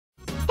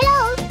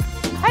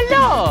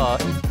Oh!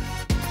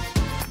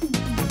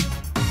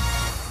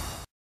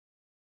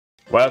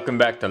 Welcome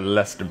back to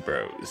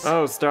TheLesterBros.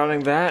 Oh,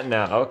 starting that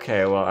now.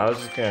 Okay, well, I was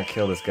just gonna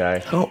kill this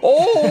guy.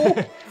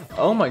 Oh!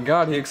 Oh my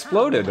god, he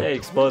exploded. Yeah, he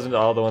explodes into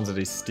all the ones that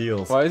he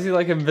steals. Why is he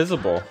like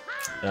invisible?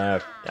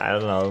 I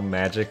don't know,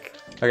 magic.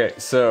 Okay,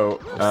 so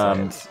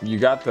you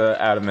got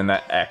the atom in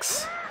that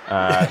X.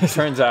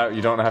 Turns out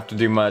you don't have to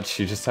do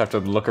much. You just have to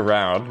look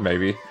around,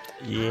 maybe.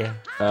 Yeah.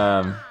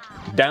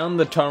 Down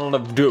the tunnel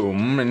of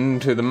doom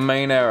into the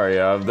main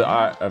area of the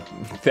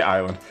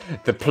island,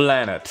 the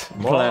planet,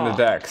 Planet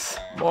X.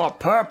 More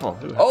purple.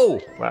 Oh!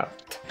 Wow.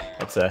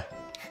 That's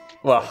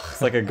Well,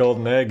 it's like a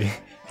golden egg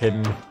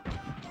hidden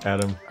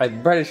atom.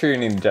 I'm pretty sure you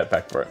need a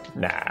jetpack for it.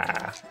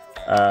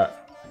 Nah.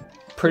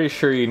 Pretty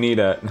sure you need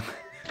a...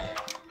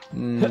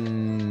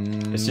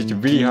 It's just a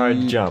really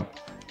hard jump.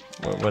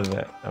 What is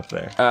that up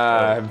there?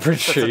 I'm pretty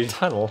sure That's a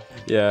tunnel.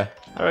 Yeah.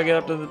 How do I get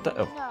up to the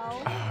tunnel?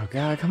 Oh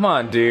god, come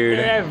on, dude.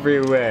 They're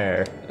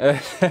everywhere.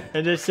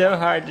 And they're so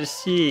hard to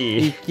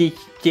see. Just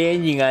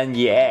standing on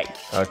the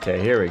X.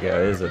 Okay, here we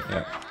go. Is it?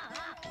 Yeah.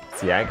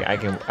 See, I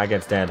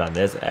can stand on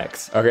this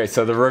X. Okay,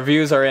 so the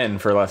reviews are in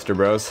for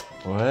LesterBros.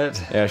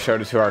 What? Yeah, I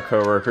showed it to our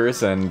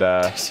coworkers and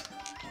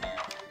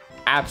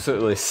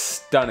absolutely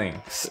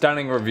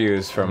stunning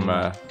reviews from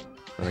the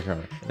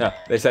coworkers. No,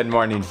 they said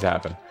more needs to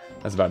happen.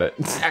 That's about it.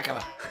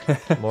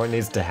 More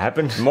needs to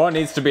happen? More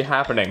needs to be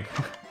happening.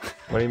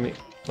 What do you mean?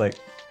 Like,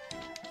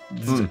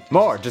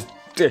 More, just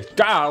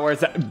where's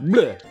that?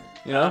 Bleh.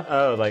 You know?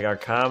 oh, like our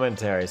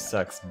commentary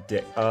sucks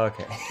dick. Oh,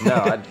 okay. No,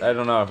 I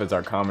don't know if it's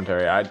our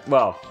commentary.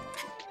 Well,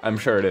 I'm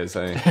sure it is.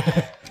 I mean,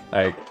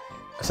 like,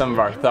 some of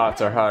our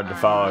thoughts are hard to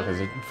follow because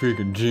it's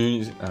freaking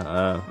genius.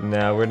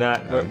 No, we're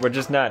not. We're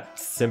just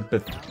not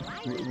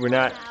We're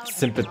not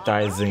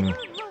sympathizing.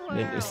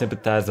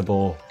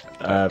 Sympathizable.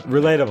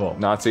 Relatable.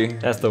 Nazi.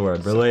 That's the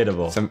word.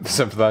 Relatable.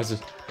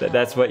 Sympathizers.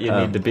 That's what you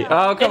need to be.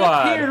 Oh, come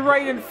on. It appeared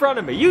right in front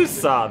of me. You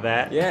saw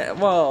that. Yeah,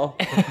 well,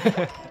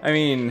 I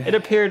mean... It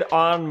appeared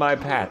on my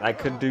path. I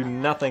could do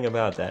nothing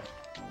about that.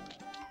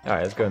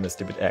 Alright, let's go in this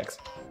stupid X.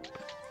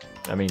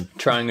 I mean...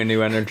 Trying a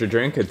new energy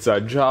drink. It's a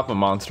Java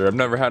Monster. I've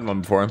never had one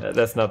before.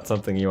 That's not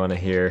something you want to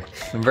hear.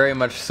 Very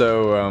much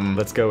so,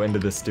 Let's go into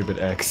this stupid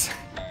X.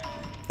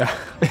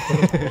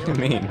 What do you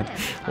mean?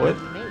 What?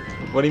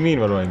 What do you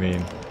mean, what do I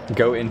mean?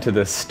 Go into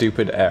the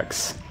stupid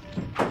X.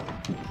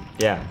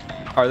 Yeah.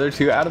 Are there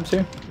two atoms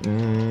here?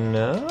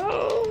 No.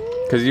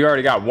 Because you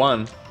already got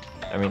one.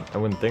 I mean, I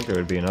wouldn't think there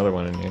would be another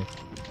one in here.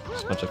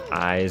 Just a bunch of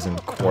eyes and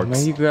quarks.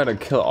 Maybe you gotta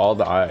kill all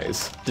the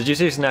eyes. Did you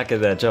seriously not get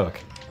that joke?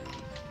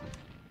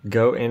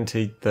 Go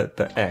into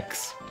the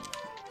X.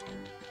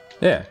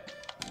 Yeah.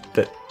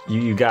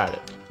 You got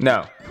it.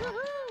 No.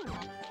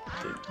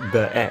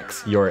 The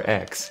X, your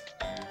X.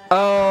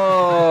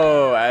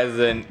 Oh, as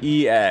an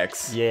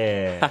EX.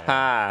 Yeah.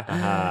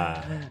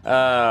 Haha.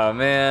 Oh,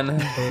 man.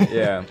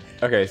 Yeah.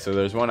 Okay, so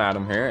there's one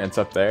atom here. It's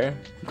up there.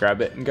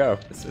 Grab it and go.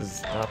 This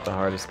is not the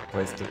hardest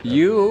place to...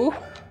 You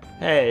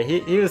Hey,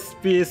 he was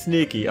being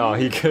sneaky. Oh,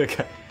 he could have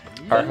got...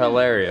 are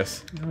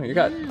hilarious. Oh, you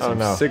got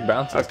some sick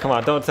bounces. Oh, come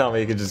on, don't tell me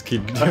you could just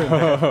keep doing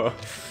that.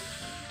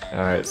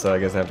 Alright, so I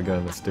guess I have to go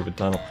in this stupid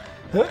tunnel.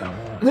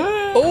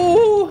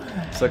 Oh!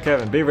 So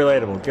Kevin, be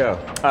relatable, go.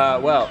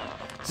 Well,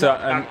 so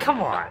I'm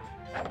Come on!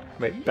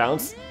 Wait,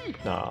 bounce?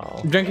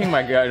 No. drinking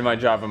my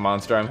Java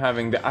Monster. I'm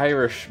having the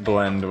Irish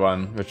blend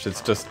one, which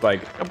is just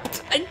like...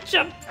 I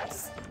jumped.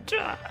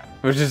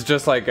 Which is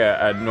just like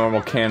a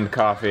normal canned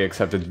coffee,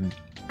 except it's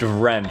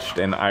drenched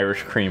in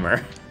Irish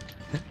creamer.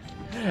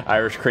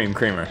 Irish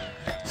creamer.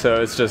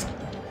 So it's just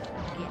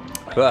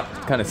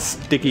kind of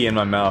sticky in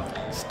my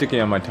mouth,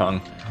 sticky on my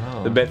tongue,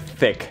 a bit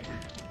thick.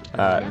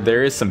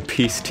 There is some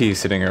peace tea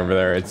sitting over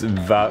there. It's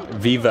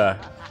Viva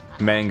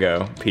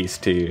Mango peace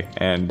tea,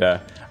 and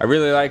I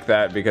really like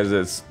that because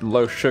it's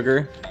low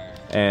sugar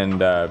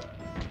and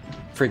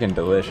freaking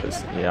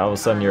delicious. Yeah, all of a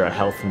sudden you're a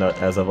health nut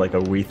as of like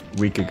a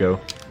week ago.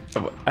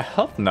 A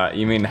health nut?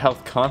 You mean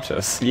health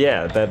conscious?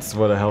 Yeah, that's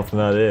what a health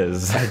nut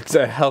is.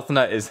 A health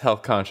nut is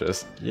health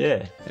conscious.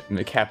 Yeah.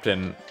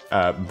 Captain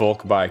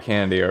bulk buy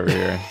candy over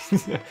here.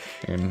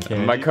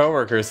 And my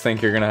coworkers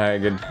think you're gonna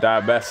get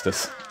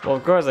diabetes. Well,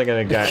 of course I'm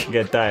gonna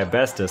get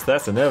diabetes.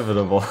 That's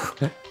inevitable.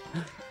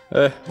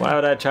 Why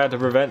would I try to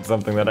prevent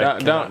something that I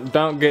can't?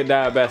 Don't get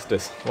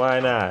diabetes. Why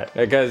not?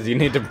 Because you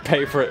need to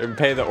pay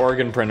the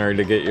organ printer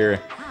to get your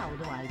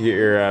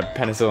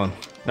penicillin.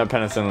 Not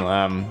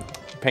penicillin.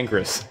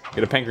 Pancreas.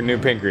 Get a new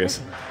pancreas.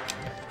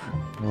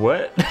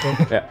 What?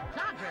 Yeah.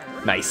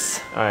 Nice.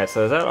 Alright,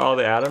 so is that all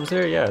the atoms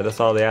here? Yeah, that's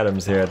all the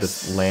atoms here at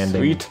this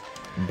landing Sweet.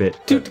 bit.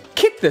 Dude,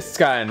 kick this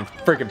guy in the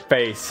freaking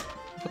face.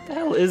 What the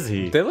hell is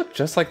he? They look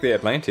just like the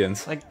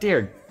Atlanteans. Like,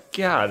 dear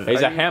God.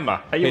 He's a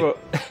hammer.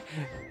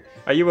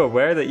 Are you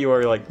aware that you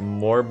are like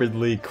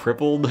morbidly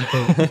crippled?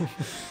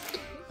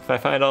 If I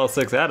find all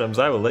 6 atoms,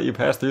 I will let you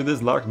pass through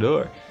this locked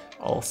door.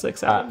 All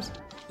 6 atoms?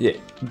 Yeah,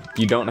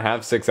 you don't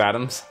have 6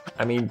 atoms?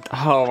 I mean,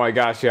 Oh my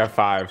gosh, you have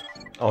 5.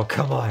 oh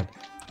come on.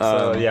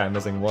 So yeah, I'm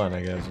missing 1,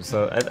 I guess.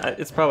 So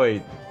it's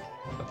probably.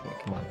 Okay,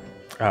 come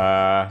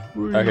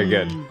on. Okay,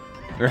 good.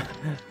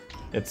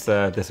 It's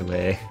this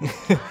way.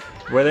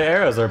 Where the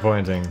arrows are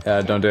pointing.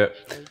 Don't do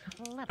it.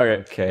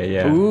 Okay. Okay,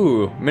 yeah.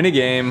 Ooh,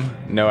 minigame.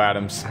 No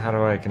atoms. How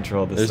do I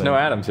control this There's thing? no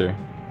atoms here.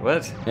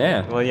 What?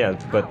 Yeah. Well, yeah,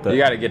 but the... You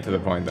gotta get to the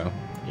point, though.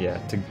 Yeah,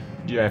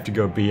 you have to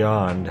go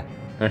beyond.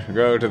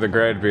 Go to the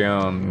great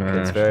beyond.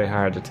 It's very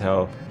hard to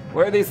tell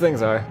where these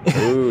things are.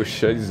 Ooh,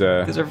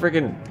 shiza. These are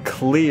freaking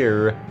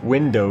clear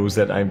windows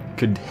that I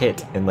could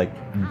hit and, like,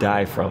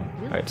 die from.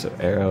 Alright, so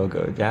arrow,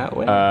 go that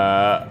way.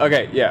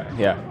 Okay,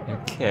 yeah.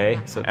 Okay,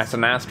 so That's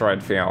an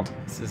asteroid field.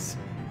 this is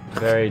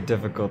very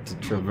difficult to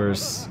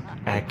traverse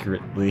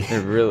accurately.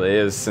 It really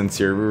is, since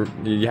you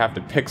have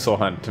to pixel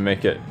hunt to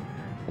make it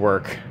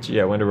work.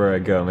 Gee, I wonder where I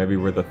go. Maybe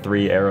where the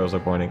 3 arrows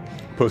are pointing.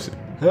 Pussy.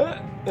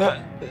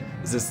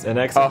 Is this an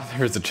exit? Oh,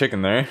 there's a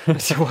chicken there.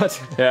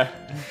 What? Yeah.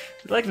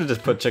 I like to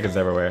just put chickens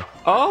everywhere.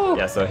 Oh!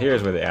 Yeah, so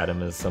here's where the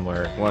atom is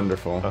somewhere.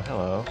 Wonderful. Oh,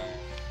 hello.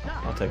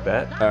 I'll take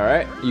that.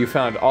 Alright, you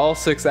found all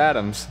 6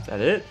 atoms. Is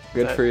that it?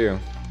 Good for you.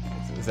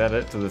 Is that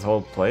it to this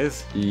whole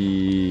place?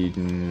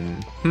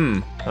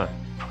 Huh.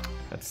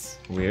 That's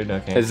weird,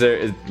 okay.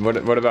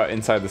 What about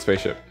inside the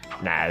spaceship?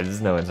 Nah,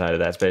 there's no inside of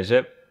that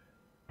spaceship.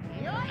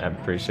 I'm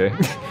pretty sure.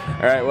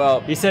 Alright, well,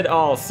 He said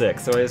all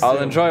 6, so I assume... I'll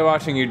enjoy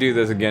watching you do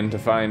this again to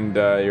find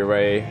your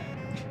way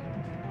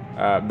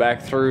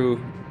back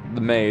through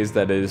the maze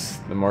that is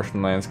the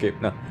Martian landscape.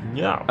 No.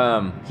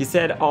 No. He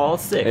said all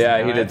 6. Yeah,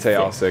 Now he I did have say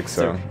all 6,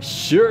 so.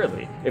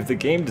 Surely, if the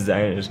game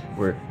designers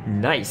were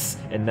nice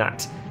and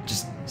not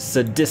just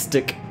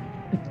sadistic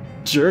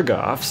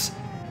jerk-offs,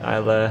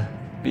 I'll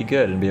be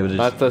good and be able to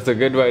That's a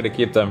good way to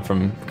keep them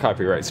from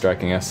copyright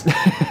striking us.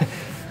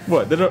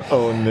 What? They don't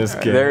own this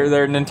game.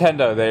 They're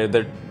Nintendo.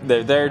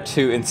 They're there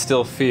to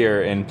instill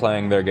fear in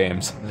playing their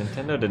games.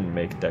 Nintendo didn't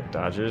make Duck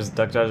Dodgers.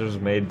 Duck Dodgers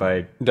was made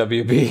by...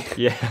 WB.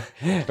 Yeah.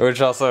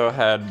 Which also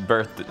had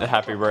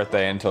Happy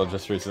Birthday until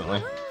just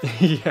recently.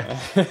 Yeah.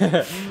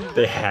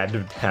 They had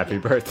Happy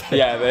Birthday.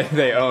 Yeah,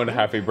 they owned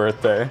Happy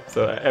Birthday.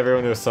 So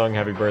everyone who sung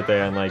Happy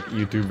Birthday on like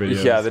YouTube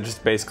videos. Yeah, they're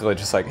just basically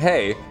just like,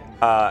 hey,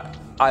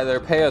 either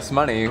pay us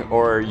money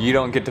or you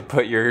don't get to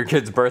put your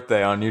kid's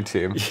birthday on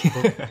YouTube.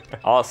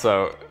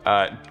 Also,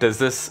 does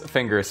this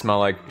finger smell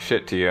like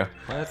shit to you?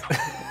 What?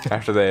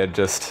 After they had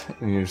you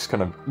just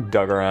kind of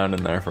dug around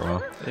in there for a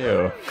while.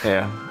 Ew.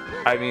 Yeah.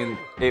 I mean,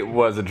 it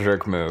was a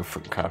jerk move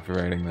for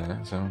copywriting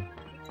that, so.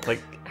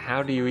 Like,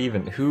 how do you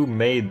even...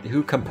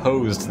 Who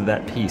composed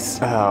that piece?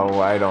 Oh,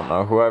 I don't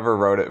know. Whoever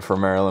wrote it for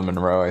Marilyn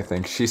Monroe, I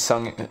think. She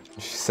sang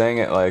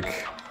it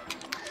like...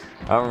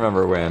 I don't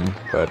remember when,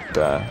 but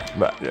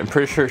I'm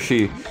pretty sure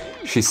she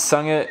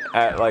sung it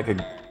at like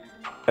an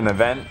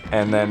event,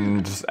 and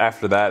then just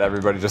after that,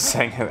 everybody just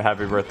sang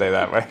Happy Birthday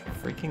that way.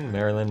 Freaking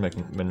Marilyn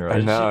Monroe.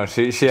 I know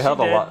she held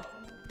a lot.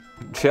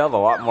 She held a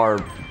lot more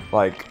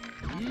like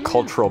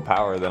cultural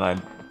power than I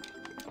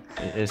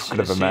could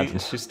have imagined.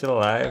 Is she still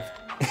alive?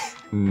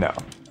 No.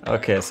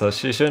 Okay, so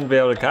she shouldn't be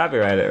able to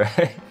copyright it,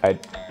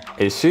 right?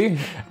 Is she?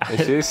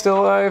 Is she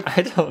still alive?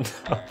 I don't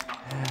know.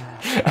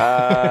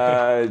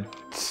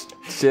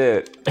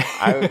 Shit.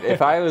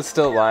 If I was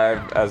still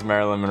alive as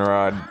Marilyn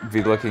Monroe, I'd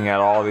be looking at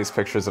all these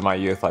pictures of my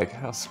youth like,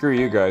 oh, screw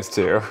you guys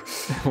too.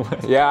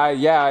 Yeah,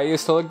 I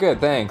used to look good,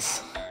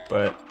 thanks.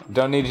 But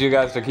don't need you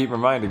guys to keep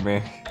reminding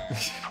me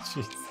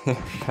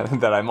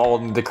that I'm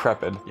old and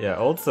decrepit. Yeah,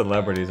 old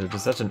celebrities are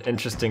just such an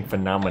interesting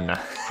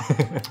phenomena.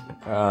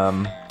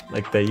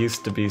 Like they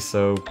used to be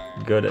so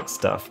good at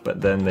stuff,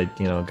 but then they,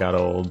 got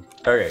old.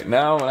 Okay,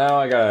 now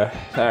I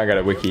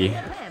gotta wiki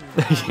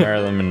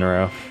Marilyn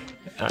Monroe.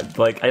 I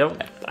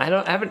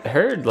haven't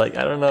heard, I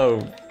don't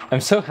know. I'm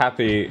so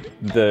happy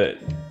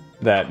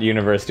that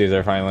universities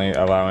are finally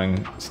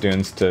allowing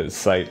students to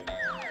cite,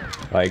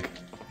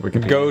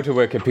 go to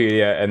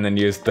Wikipedia and then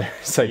use the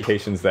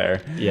citations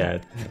there. Yeah,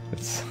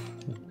 it's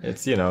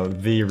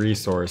the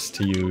resource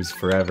to use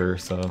forever.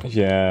 So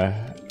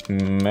yeah,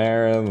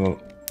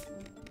 Marilyn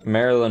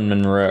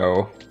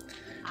Monroe.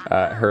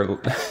 Her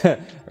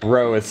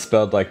row is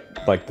spelled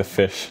like the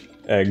fish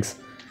eggs.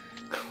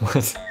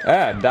 What?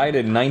 Died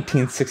in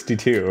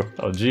 1962.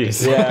 Oh,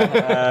 jeez.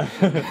 Yeah.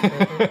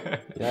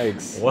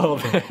 Yikes. Well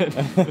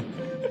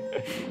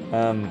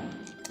then.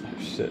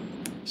 Shit.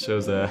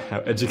 Shows how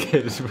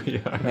educated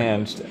we are.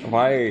 Man,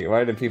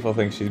 why do people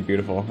think she's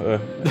beautiful?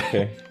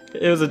 Okay.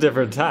 It was a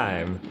different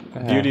time.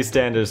 Beauty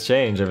standards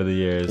change over the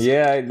years.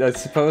 Yeah, I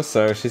suppose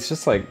so. She's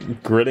just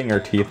gritting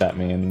her teeth at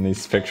me in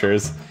these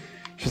pictures.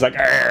 She's like,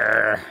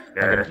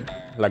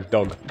 like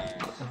dog.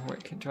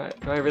 Do I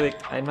really?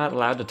 I'm not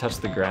allowed to touch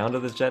the ground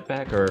of this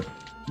jetpack, or?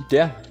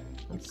 Yeah.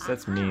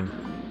 That's mean.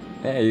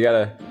 Yeah, you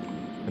gotta.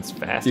 It's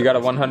fast. You gotta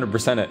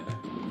 100% it.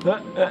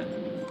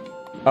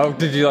 Oh,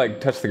 did you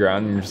touch the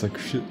ground and you're just like,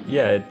 shit?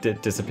 Yeah,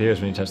 it disappears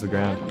when you touch the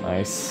ground.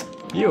 Nice.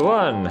 You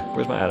won.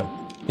 Where's my atom?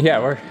 Yeah,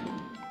 where?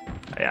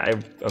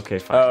 Okay,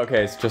 fine. Oh,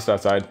 okay, it's just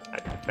outside. I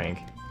think.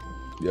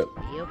 Yep.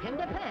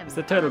 It's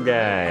the turtle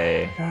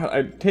guy.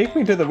 God, take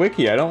me to the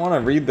wiki. I don't want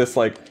to read this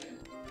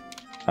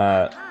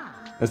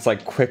this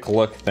quick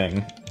look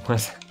thing.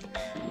 What?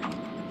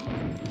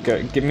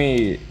 Give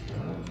me.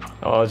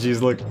 Oh,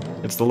 jeez, look.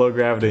 It's the low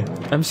gravity.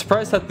 I'm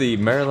surprised that the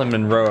Marilyn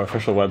Monroe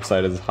official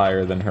website is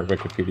higher than her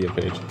Wikipedia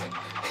page.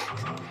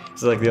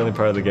 It's like the only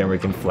part of the game where you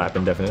can flap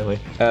indefinitely.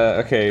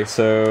 Okay,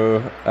 so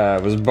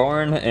was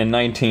born in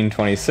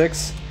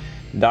 1926,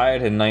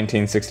 died in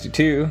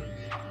 1962.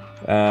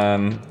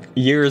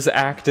 Years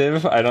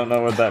active. I don't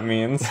know what that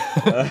means.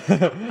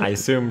 I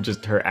assume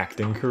just her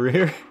acting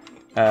career.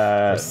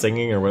 Or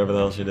singing or whatever the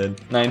hell she did.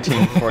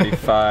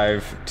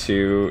 1945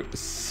 to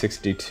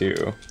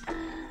 62.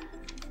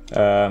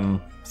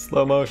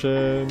 Slow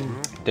motion.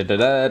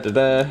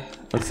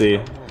 Let's see.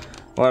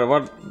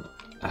 What?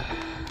 I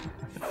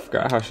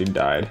forgot how she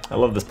died. I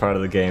love this part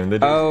of the game.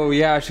 Oh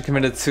yeah, she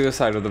committed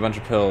suicide with a bunch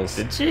of pills.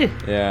 Did she?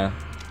 Yeah.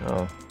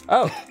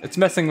 Oh, it's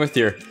messing with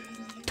your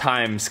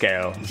time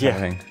scale. Yeah.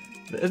 Thing.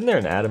 Isn't there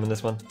an atom in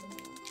this one?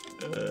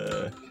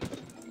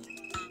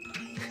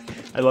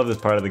 I love this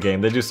part of the game.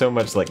 They do so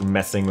much like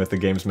messing with the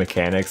game's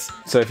mechanics.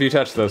 So if you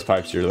touch those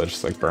pipes, you're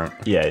just like burnt.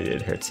 Yeah,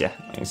 it hurts. Yeah.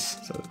 Nice.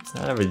 So it's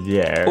not over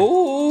there.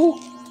 Ooh.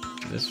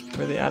 This is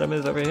where the atom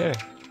is over here.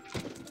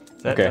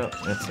 Is that Okay. No,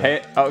 that's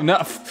Hey. Oh no.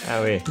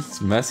 Owie.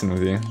 It's messing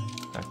with you.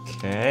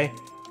 Okay.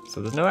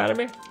 So there's no atom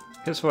here?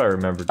 Here's what I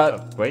remembered.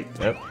 Oh, wait.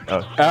 Nope.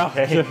 Oh. Oh.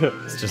 Okay.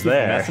 It's just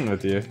there. Messing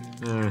with you.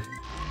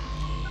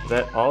 Is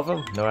that all of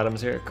them? No atoms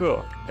here?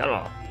 Cool. Got them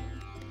all.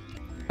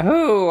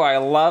 Oh, I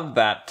love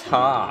that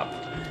top.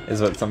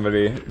 Is what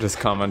somebody just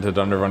commented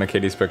under one of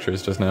Katie's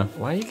pictures just now.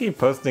 Why do you keep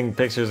posting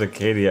pictures of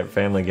Katie at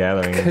family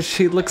gatherings? Because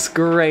she looks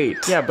great.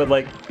 Yeah, but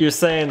like, you're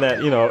saying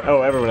that, you know,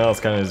 oh, everyone else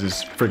kind of is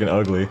just freaking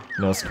ugly.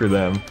 No, screw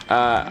them.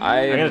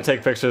 I'm gonna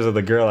take pictures of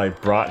the girl I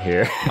brought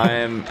here. I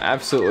am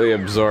absolutely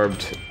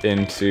absorbed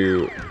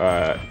into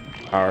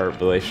our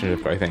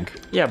relationship, I think.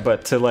 Yeah,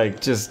 but to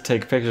like just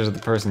take pictures of the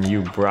person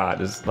you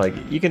brought is like,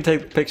 you can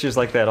take pictures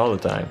like that all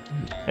the time.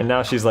 And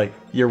now she's like,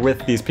 you're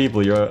with these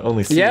people, you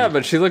only see. Yeah,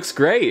 but she looks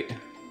great.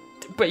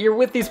 But you're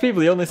with these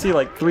people you only see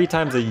like 3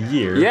 times a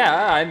year.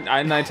 Yeah,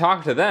 I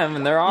talk to them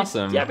and they're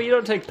awesome. Yeah, but you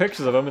don't take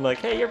pictures of them and like,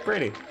 hey, you're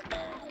pretty.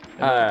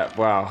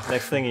 Wow.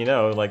 Next thing you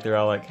know, like they're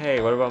all like,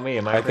 hey, what about me?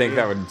 Am I I think pretty?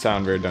 that would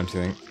sound weird, don't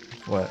you think?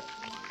 What?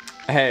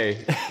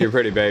 Hey, you're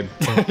pretty, babe.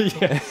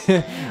 Yeah.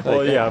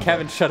 Well, yeah.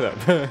 Kevin, shut up.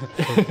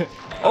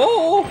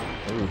 Oh!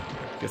 Ooh,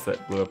 guess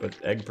that blew up an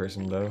egg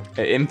person though.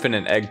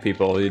 Infinite egg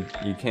people. You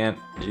can't.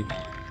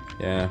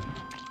 Yeah.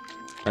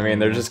 I mean,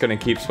 they're just gonna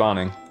keep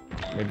spawning.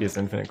 Maybe it's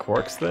infinite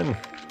quarks then?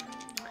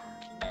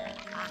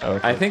 Oh,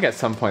 okay. I think at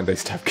some point they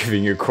stop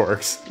giving you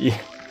quirks. Yeah.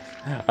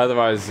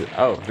 Otherwise,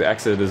 oh, the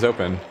exit is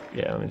open.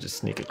 Yeah, let me just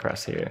sneak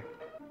across here.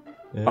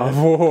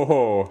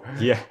 Oh,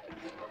 Yeah.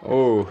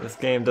 oh. This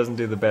game doesn't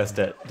do the best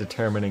at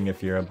determining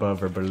if you're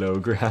above or below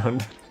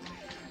ground.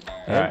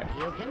 All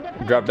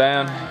right. Drop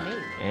down.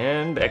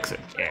 And exit.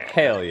 Yeah.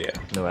 Hell yeah.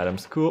 No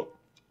atoms. Cool.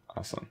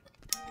 Awesome.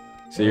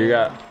 So you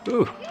got.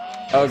 Ooh.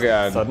 Oh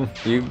god. Sudden.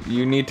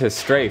 You need to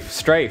strafe.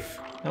 Strafe.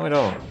 No, I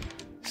don't.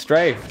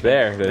 Strafe.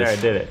 There it is. There, I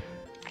did it.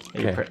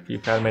 Okay. You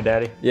proud of my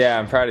daddy? Yeah,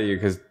 I'm proud of you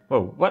because.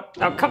 Whoa, what?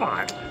 Oh, come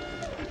on!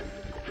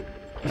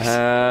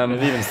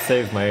 It even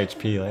saves my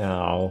HP. Like,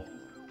 oh.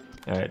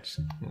 Alright, just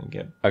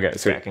get Okay,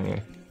 sweet. back in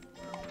here.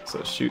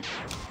 So shoot.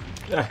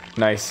 Ah,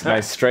 Nice,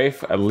 nice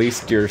strafe. At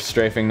least you're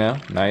strafing now.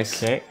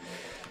 Nice. okay.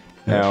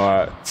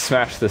 Now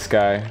smash this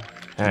guy.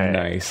 Alright.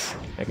 Nice.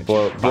 I can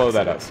Blow shoot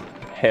that up. boxes.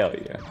 Hell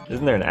yeah.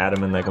 Isn't there an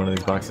atom in like one of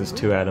these boxes?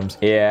 2 atoms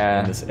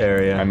Yeah. in this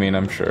area. I mean,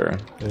 I'm sure.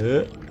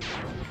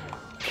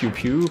 Pew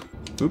pew.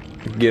 Oop.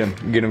 Get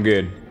him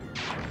good.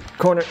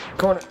 Corner,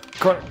 corner,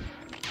 corner.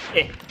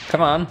 Eh.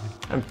 Come on.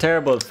 I'm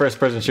terrible at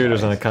first-person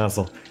shooters on a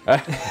console.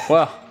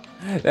 Well,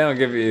 they don't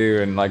give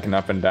you an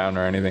up and down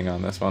or anything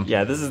on this one.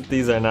 Yeah,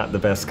 these are not the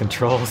best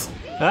controls.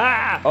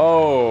 Ah!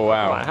 Oh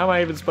wow. How am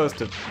I even supposed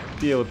to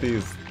deal with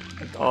these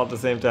all at the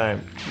same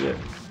time? Yeah.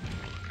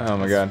 Oh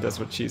my god. That's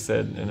what she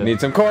said. In a Need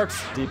some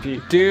corks,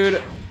 DP. dude.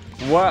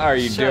 What are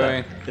you Shut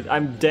doing? up.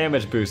 I'm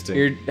damage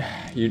boosting.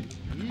 You.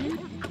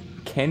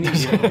 Can you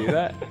even do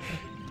that?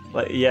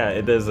 Like,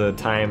 yeah, there's a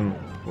time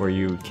where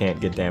you can't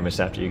get damaged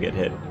after you get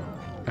hit.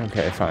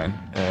 Okay, fine.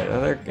 Are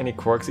there any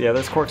quarks? Yeah,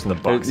 there's quarks in the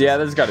box. Yeah,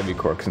 there's got to be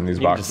corks in these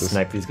You can boxes. just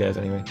snipe these guys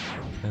anyway.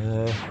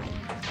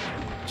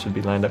 Should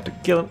be lined up to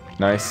kill him.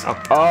 Nice.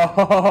 Oh.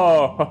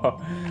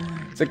 Oh,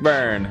 sick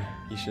burn.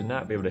 You should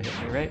not be able to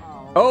hit me, right?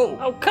 Oh,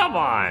 Oh, come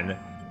on!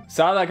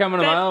 saw that coming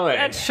a mile away.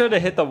 That should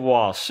have hit the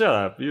wall. Shut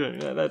up.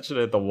 That should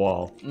have hit the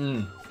wall.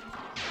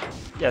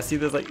 Yeah, see,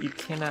 there's like, you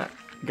cannot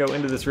go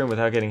into this room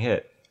without getting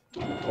hit.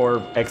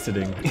 Or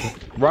exiting.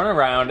 Run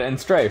around and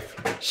strafe.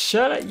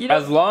 Shut up. You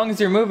As long as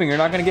you're moving, you're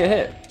not gonna get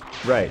hit.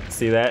 Right,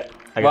 see that?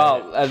 I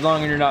got Well, as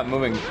long as you're not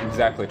moving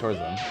exactly towards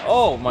them.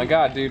 Oh my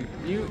god, dude.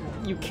 it.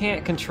 You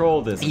can't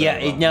control this. Yeah,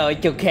 very well. no,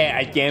 it's okay.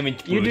 I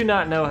damaged. You do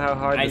not know how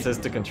hard this is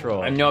to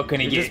control. I'm not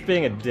gonna You're get. just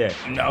being a dick.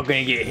 I'm not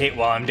gonna get hit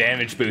while I'm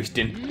damage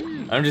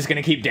boosting. I'm just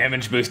gonna keep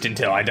damage boosting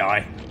until I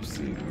die.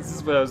 See, this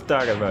is what I was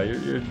talking about.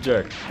 You're a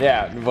jerk.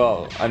 Yeah,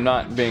 well, I'm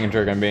not being a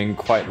jerk. I'm being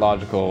quite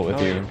logical with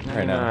you No,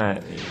 right now. you're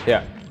not.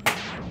 Yeah.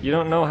 You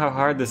don't know how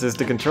hard this is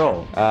to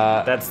control.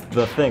 That's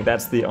the thing.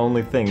 That's the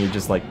only thing you're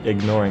just like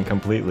ignoring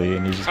completely,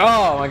 and you just.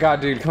 Oh my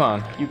god, dude, come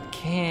on. You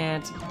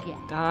can't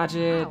dodge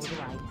it.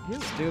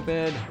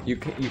 Stupid. You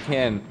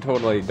can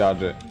totally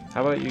dodge it.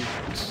 How about you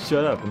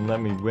shut up and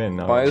let me win?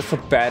 Why are you so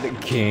bad at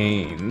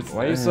games?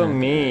 Why are you so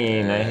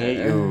mean? I hate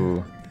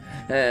you.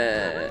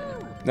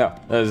 No,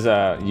 there's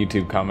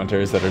YouTube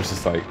commenters that are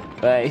just like,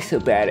 why are you so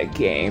bad at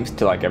games?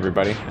 To like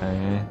everybody.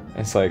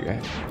 It's like,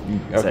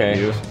 okay,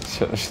 you?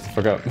 Shut the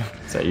fuck up.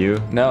 Is that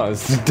you? No,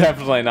 it's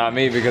definitely not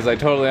me because I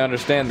totally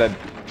understand that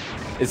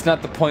it's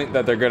not the point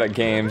that they're good at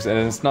games, and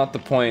it's not the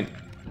point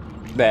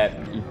that,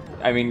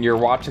 I mean, you're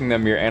watching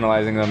them, you're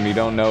analyzing them, you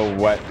don't know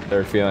what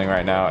they're feeling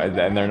right now,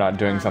 and they're not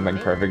doing something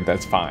perfect,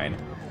 that's fine.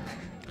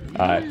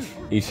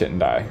 Eat shit and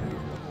die.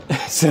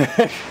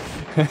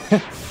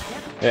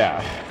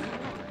 Yeah.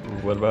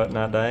 What about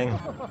not dying?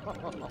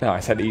 No, I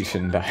said eat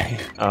shit and die.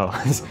 Oh,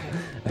 I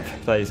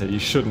thought you said you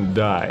shouldn't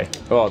die.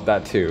 Well,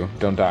 that too.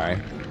 Don't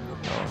die.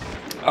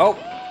 Oh!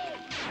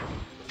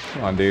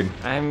 Come on, dude.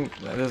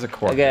 There's a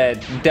cork. I'm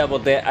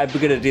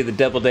gonna do the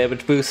double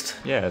damage boost.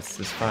 Yeah, it's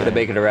fine. Gonna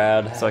make it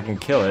around. So I can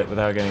kill it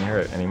without getting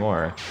hurt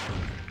anymore.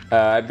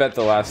 I bet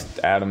the last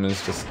Adam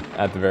is just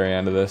at the very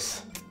end of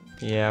this.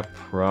 Yeah,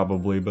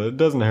 probably, but it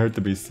doesn't hurt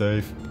to be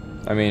safe.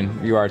 I mean,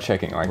 you are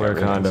checking like Wear a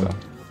everything, condom.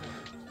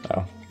 so.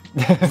 Oh.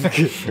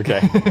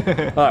 Okay.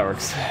 Well, that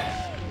works.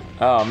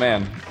 Oh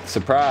man.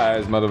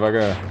 Surprise,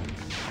 motherfucker.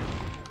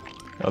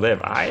 Oh, they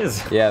have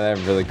eyes? Yeah, they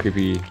have really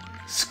creepy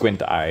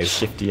squint eyes.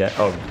 Shifty eye.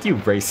 Oh, you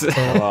racist.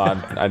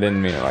 Well, I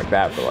didn't mean it like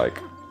that, but like,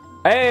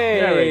 hey,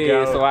 There we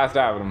go. it's the last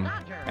Adam.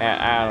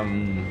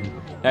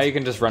 Adam. Now you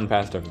can just run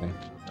past everything.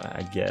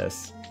 I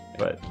guess,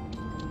 but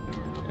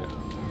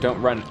Don't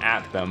run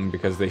at them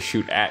because they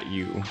shoot at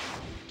you.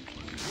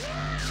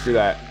 Screw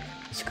that.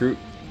 Screw.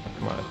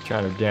 come on,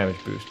 trying to damage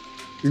boost.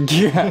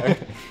 Yeah.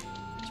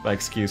 It's my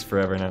excuse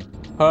forever now.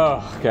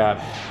 Oh god.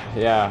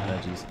 Yeah.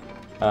 Oh, jeez.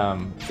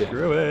 Yeah.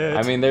 Screw it.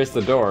 I mean, there's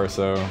the door,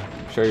 so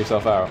show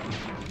yourself out.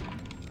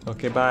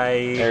 Okay,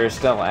 bye. There's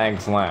still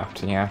eggs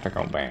left. You have to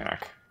go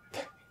back.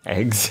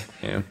 Eggs.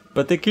 Yeah.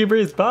 But they keep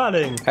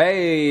respawning.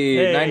 Hey,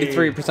 Hey.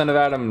 93% of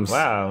atoms.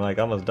 Wow, I'm like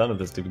almost done with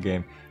this stupid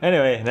game.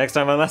 Anyway, next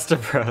time on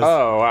TheLesterBros.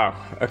 Oh wow.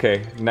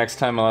 Okay. Next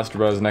time,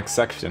 TheLesterBros. Next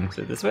section. Is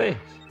it this way?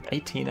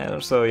 18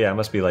 atoms. So yeah, it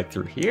must be like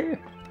through here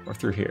or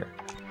through here.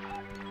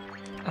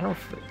 I don't.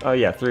 Oh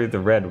yeah, through the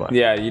red one.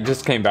 Yeah, you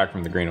just came back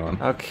from the green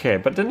one. Okay,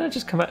 but didn't it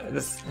just come out?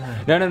 This.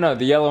 No.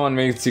 The yellow one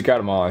means you got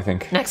them all, I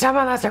think. Next time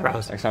on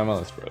TheLesterBros. Next time,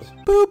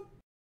 TheLesterBros. Boop.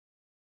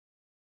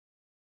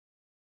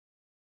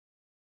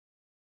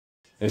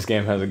 This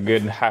game has a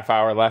good half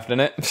hour left in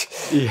it.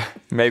 Yeah.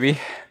 Maybe.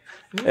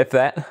 If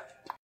that.